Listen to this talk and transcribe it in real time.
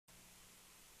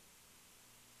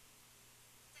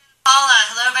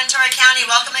County,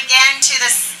 welcome again to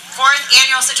this 4th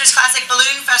Annual Citrus Classic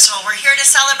Balloon Festival. We're here to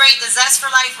celebrate the Zest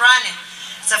for Life Run.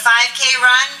 It's a 5K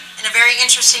run and a very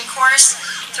interesting course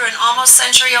through an almost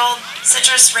century-old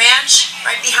citrus ranch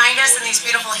right behind us in these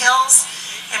beautiful hills.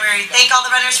 And we thank all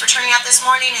the runners for turning out this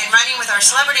morning and running with our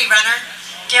celebrity runner,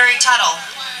 Gary Tuttle.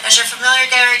 As you're familiar,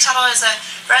 Gary Tuttle is a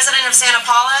resident of Santa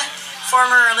Paula,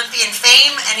 former Olympian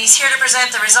fame, and he's here to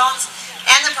present the results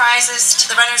and the prizes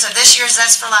to the runners of this year's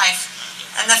Zest for Life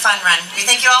and the fun run. We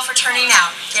thank you all for turning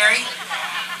out. Gary?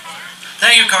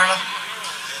 Thank you, Carla.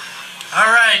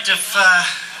 All right,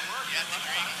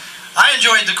 I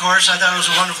enjoyed the course. I thought it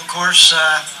was a wonderful course.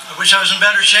 I wish I was in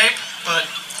better shape, but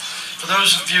for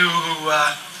those of you who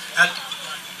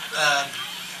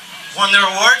won their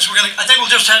awards, I think we'll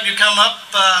just have you come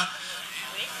up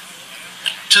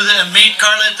and meet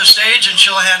Carla at the stage, and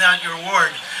she'll hand out your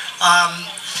award.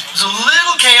 It was a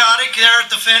little chaotic there at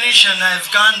the finish, and I've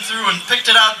gone through and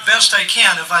picked it out best I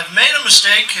can. If I've made a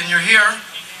mistake and you're here,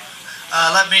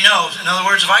 let me know. In other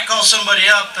words, if I call somebody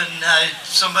up and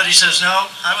somebody says,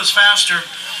 no, I was faster,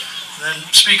 then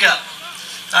speak up.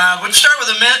 We'll start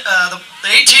with the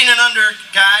 18 and under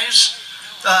guys.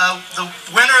 The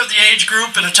winner of the age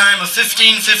group in a time of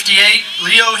 15:58,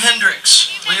 Leo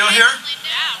Hendricks. Leo here?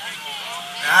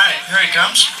 All right, here he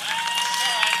comes.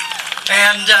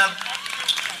 And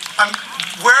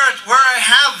where I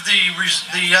have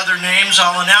the other names,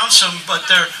 I'll announce them, but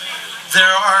there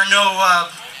are no,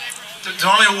 there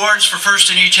are only awards for first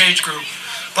in each age group.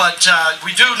 But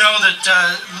we do know that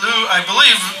I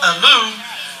believe Lou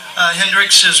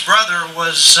Hendricks, his brother,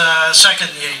 was second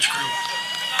in the age group.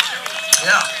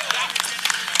 Yeah.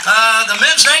 The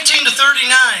men's 19 to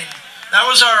 39, that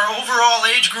was our overall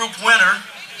age group winner.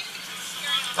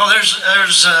 Oh, there's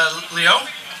Leo.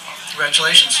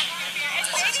 Congratulations.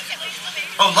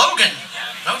 Oh, Logan.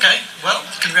 Okay. Well,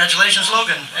 congratulations,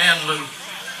 Logan and Lou.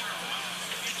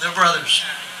 They're brothers.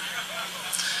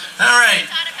 All right.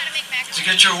 Did you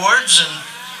get your awards? And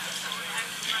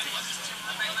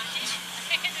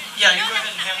yeah, you go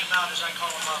ahead and hand them out as I call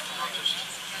them up.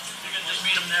 You can just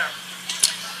meet them there.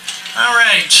 All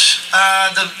right.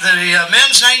 The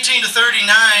men's 19 to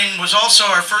 39 was also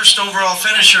our first overall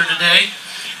finisher today.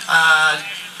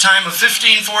 Time of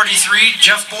 15:43.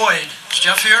 Jeff Boyd. Is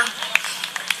Jeff here?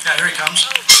 Yeah, here he comes.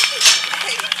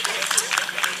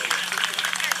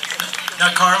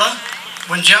 Now, Carla,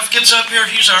 when Jeff gets up here,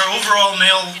 he's our overall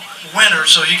male winner,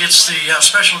 so he gets the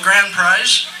special grand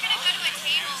prize.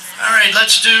 All right,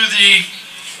 let's do the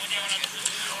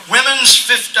women's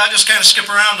 50. I'll just kind of skip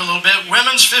around a little bit.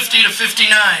 Women's 50 to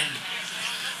 59.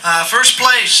 First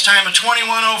place, time of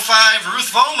 21:05,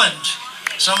 Ruth Vomand.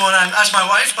 That's my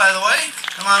wife, by the way.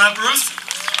 Come on up, Ruth.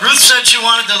 Ruth said she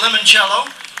wanted the limoncello.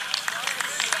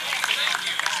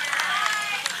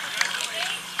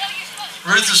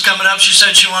 Ruth is coming up. She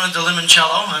said she wanted the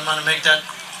limoncello. I want to make that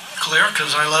clear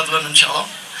because I love limoncello.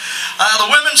 The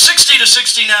women 60 to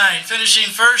 69,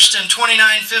 finishing first in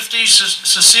 29:50,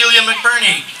 Cecilia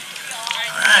McBurney.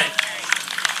 All right.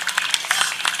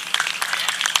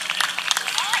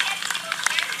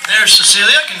 There's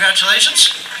Cecilia.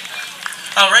 Congratulations.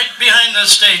 Right behind the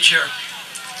stage here.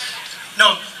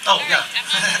 No. Oh, yeah.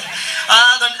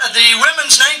 The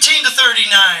women's 19 to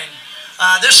 39.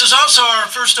 This is also our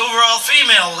first overall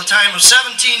female, the time of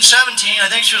 17:17. I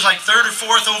think she was like 3rd or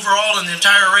 4th overall in the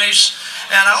entire race.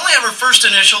 And I only have her first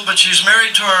initial, but she's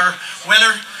married to our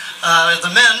winner, the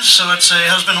men's, so it's a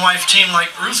husband-wife team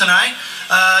like Ruth and I.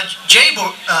 Jay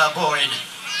Boyd.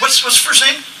 What's her first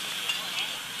name?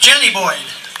 Jenny Boyd.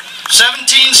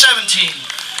 17:17.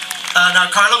 Now,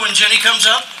 Carla, when Jenny comes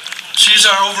up, she's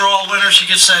our overall winner. She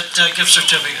gets that gift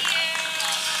certificate.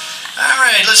 All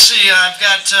right, let's see. I've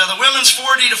got the women's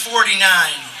 40 to 49.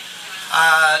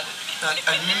 I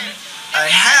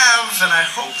have, and I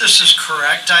hope this is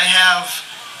correct, I have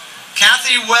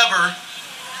Kathy Weber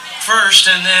first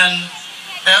and then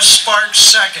S. Sparks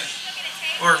second,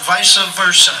 or vice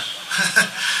versa.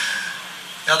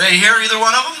 Are they here, either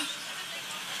one of them?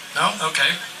 No?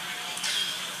 Okay.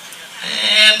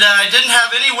 And I didn't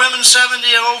have any women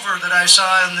 70 over that I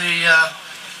saw in the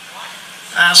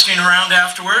asking around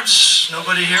afterwards.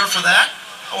 Nobody here for that.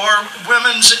 Or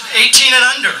women's 18 and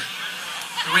under.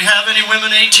 Do we have any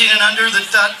women 18 and under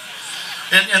that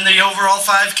in the overall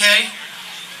 5K?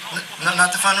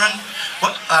 Not the fun run?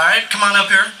 What? All right, come on up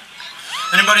here.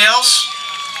 Anybody else?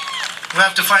 We'll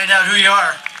have to find out who you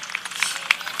are.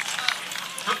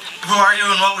 Who are you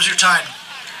and what was your time?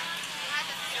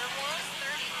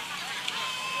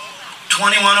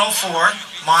 21:04,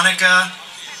 Monica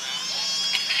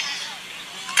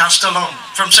Castellone.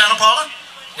 From Santa Paula?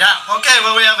 Yeah, okay,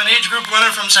 well, we have an age group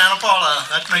winner from Santa Paula.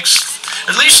 That makes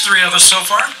at least 3 of us so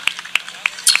far.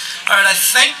 All right, I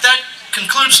think that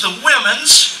concludes the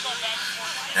women's.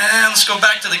 And let's go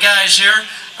back to the guys here.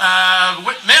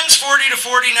 Men's 40 to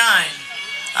 49.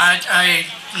 I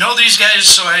know these guys,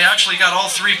 so I actually got all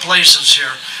 3 places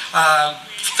here.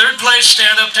 Third place,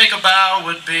 stand up, take a bow,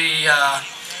 would be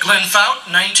Glenn Fout,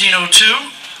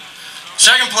 1902.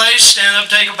 Second place, stand up,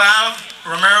 take a bow,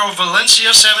 Romero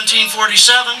Valencia, 1747.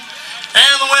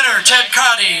 And the winner, Ted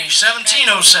Cotty,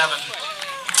 1707.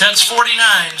 Ted's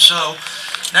 49, so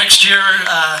next year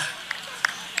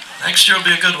will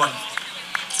be a good one.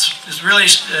 It's really,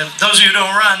 those of you who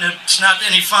don't run, it's not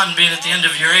any fun being at the end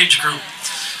of your age group.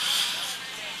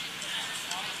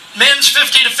 Men's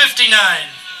 50 to 59.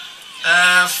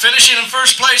 Finishing in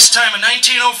first place, time of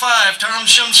 1905, Tom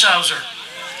Schumshauser.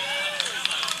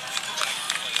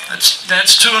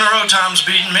 That's 2 in a row Tom's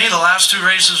beaten me. The last 2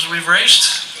 races we've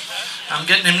raced. I'm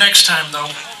getting him next time, though.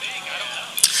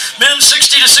 Men's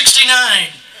 60 to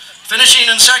 69. Finishing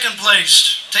in second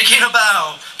place, taking a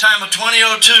bow, time of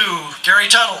 20:02, Gary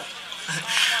Tuttle.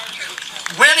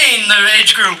 Winning the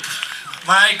age group,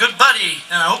 my good buddy,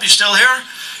 and I hope he's still here,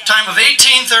 time of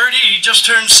 18:30, he just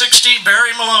turned 60,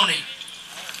 Barry Maloney.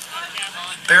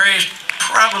 Barry's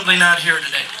probably not here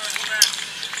today.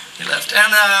 He left.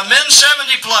 And men's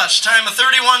 70 plus, time of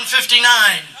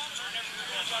 31:59,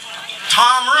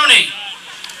 Tom Rooney,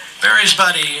 Barry's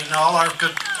buddy, and all our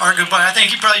good buddy. I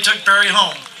think he probably took Barry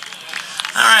home.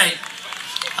 All right.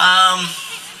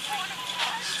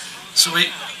 So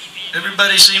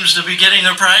everybody seems to be getting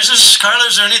their prizes. Carla,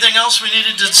 is there anything else we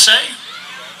needed to say?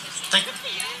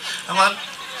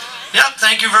 Yeah,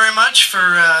 thank you very much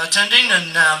for attending,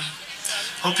 and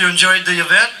hope you enjoyed the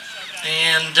event.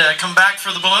 And come back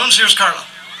for the balloons. Here's Carla.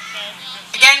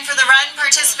 Again, for the run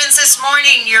participants this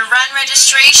morning, your run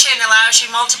registration allows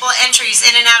you multiple entries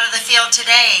in and out of the field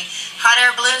today. Hot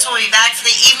air balloons will be back for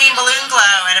the evening balloon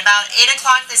glow at about 8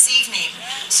 o'clock this evening.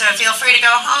 So feel free to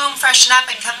go home, freshen up,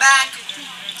 and come back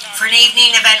for an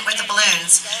evening event with the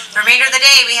balloons. The remainder of the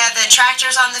day, we have the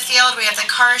tractors on the field, we have the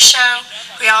car show,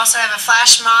 we also have a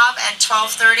flash mob at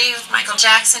 12:30 with Michael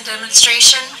Jackson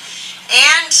demonstration,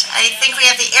 and I think we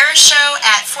have the air show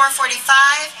at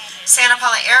 4:45. Santa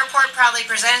Paula Airport proudly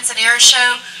presents an air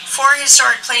show for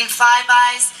historic plane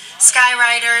flybys,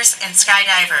 skyriders, and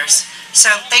skydivers. So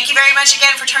thank you very much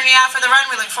again for turning out for the run.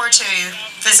 We look forward to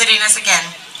visiting us again.